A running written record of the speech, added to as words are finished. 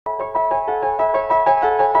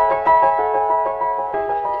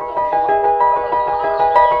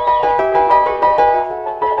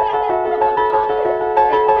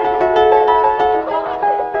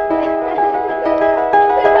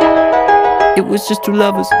It was just two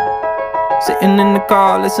lovers sitting in the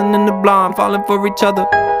car, listening to Blonde, falling for each other.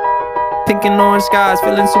 Pink and orange skies,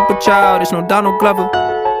 feeling super childish. No Donald Glover.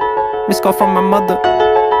 Missed call from my mother,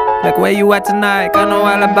 like, where you at tonight? Got no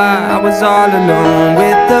alibi. I was all alone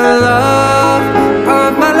with the love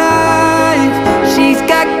of my life. She's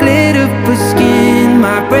got glitter for skin,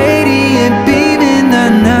 my radiant beam in the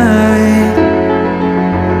night.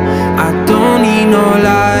 I don't need no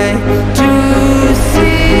light to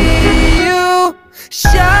see you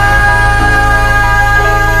shine.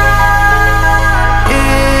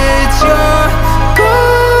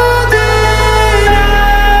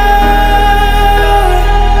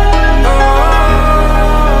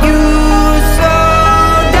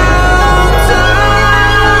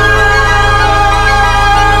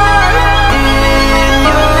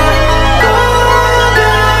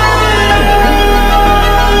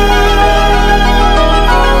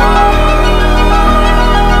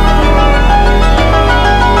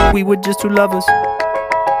 We were just two lovers,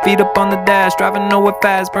 feet up on the dash, driving nowhere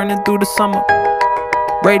fast, burning through the summer.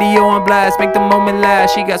 Radio on blast, make the moment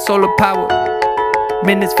last. She got solar power,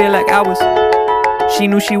 minutes feel like hours. She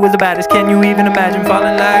knew she was the baddest. Can you even imagine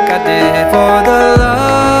falling like I did? For the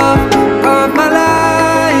love of my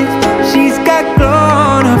life, she's got glow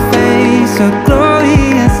on her face, a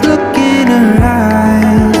glorious look in her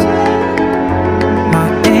eyes, my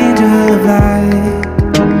angel of light.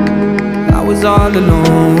 I was all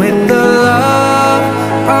alone with the love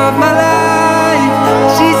of my life.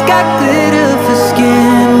 She's got glitter for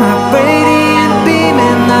skin, my radiant beam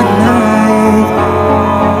in the night.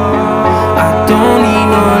 I don't need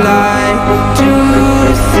no light to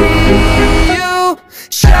see you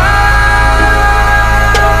shine.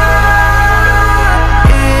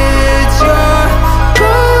 It's your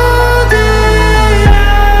golden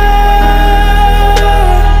hour.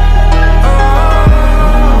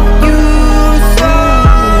 You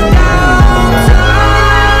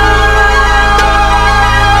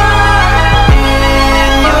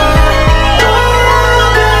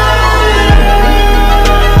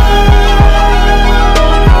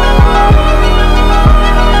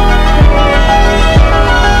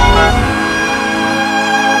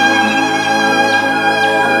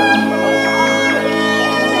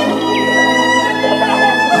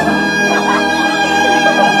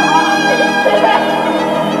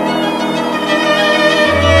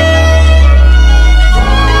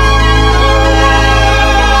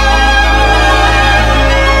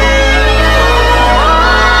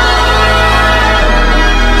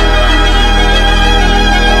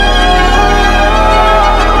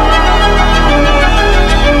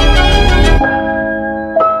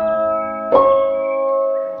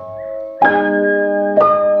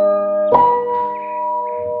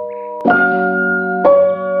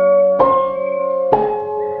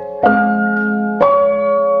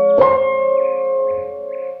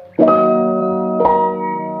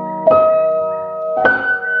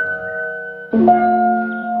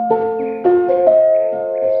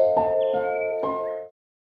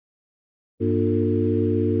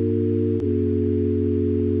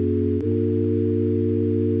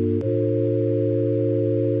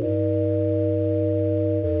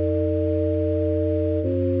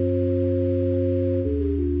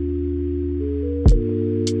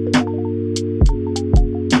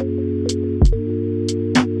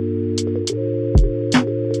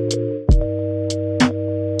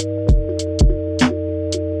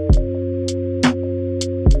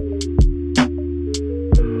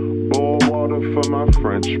for my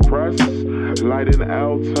French press, light an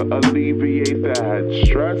L to alleviate the head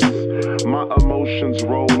stress. My emotions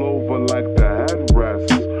roll over like the headrest.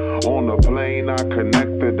 On a plane I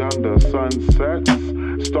connected under sunsets.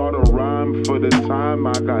 Start a rhyme for the time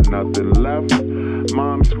I got nothing left.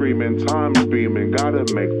 Mom screaming, time's beaming, gotta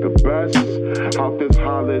make the best out this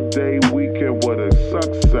holiday weekend. What a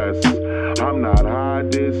success. I'm not high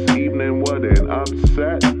this evening, what an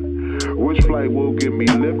upset. Which flight will get me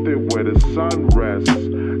lifted where the sun rests?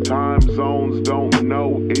 Time zones don't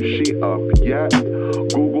know if she up yet.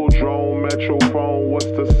 Google drone, metro phone, what's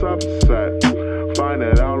the subset? Find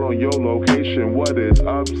it out on your location, what is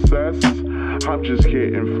obsessed? I'm just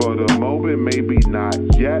kidding for the moment, maybe not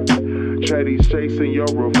yet. Chetty's chasing your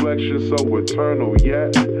reflection, so eternal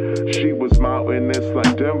yet. She was mountainous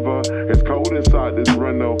like Denver. It's cold inside this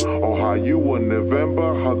rental. Oh, how you in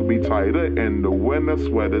November? Hug me tighter in the winter.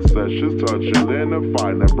 Sweater sessions, touch your linen,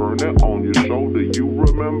 find and burn it on your shoulder. You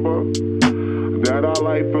remember? that our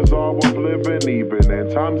life is all worth living, even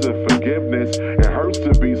in times of forgiveness. It hurts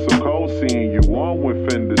to be so cold seeing you on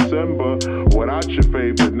within December without your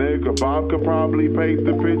favorite nigga. Bob could probably paint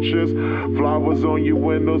the pictures, flowers on your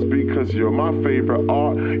windows, because you're my favorite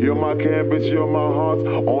art. You're my canvas, you're my heart.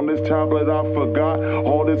 On this tablet I forgot,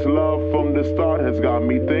 all this love from the start has got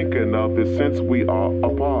me thinking of this since we are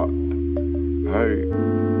apart. Hey.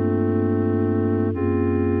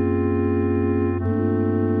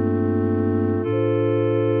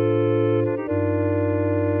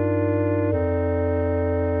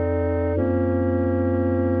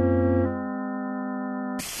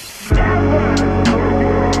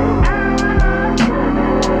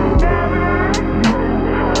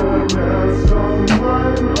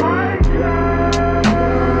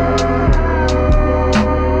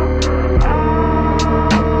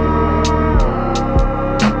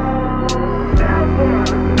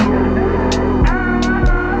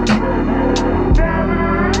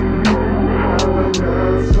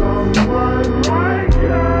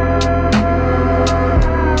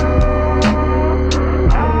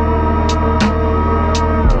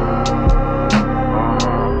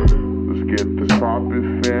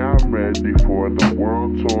 I'm ready for the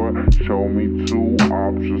world tour. Show me two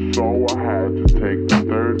options, so I had to take the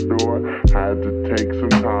third door. Had to take some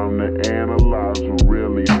time to analyze what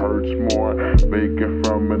really hurts more. Making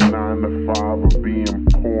from a 9 to 5 or being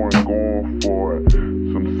poor and going for it.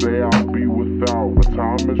 Some say I'll be without, but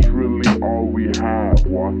time is really all we have.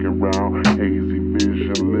 Walking around, hazy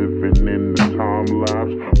vision, living in the time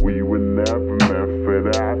lapse. We were never meant for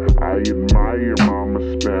that. I admire mama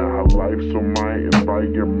spent her life so my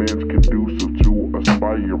environment's conducive to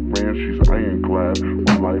aspiring. She's ironclad.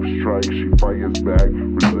 When life strikes, she fires back,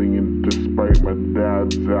 resilient despite my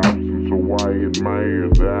dad's absence. So I admire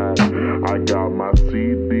that. I got my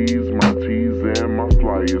CDs, my T's, and my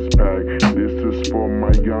flyers packed. This is for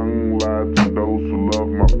my young lads and those who love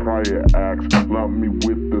my prior acts. Lump me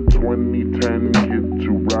with the 2010 kid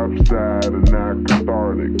to rap sad and act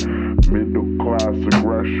cathartic. Middle class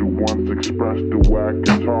aggression once expressed the whack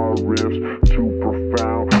guitar riffs. Too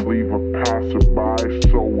profound, leave a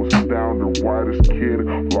passerby so astounded. Why this kid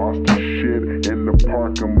lost his shit in the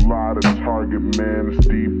parking lot of Target? Man, it's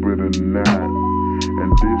deeper than that.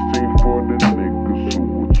 And this ain't for the niggas who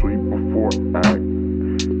will tweet before act.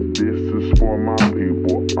 This is for my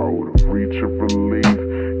people out of reach of relief.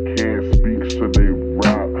 Can't speak so they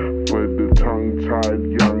rap. For the tongue-tied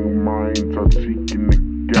young minds are seeking the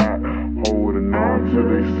gap, holding on to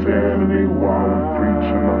their sanity while we're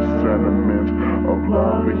preaching our sentiments of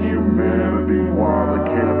love and humanity. While I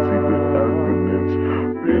can't see the evidence,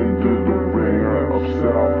 been through the ringer of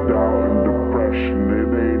self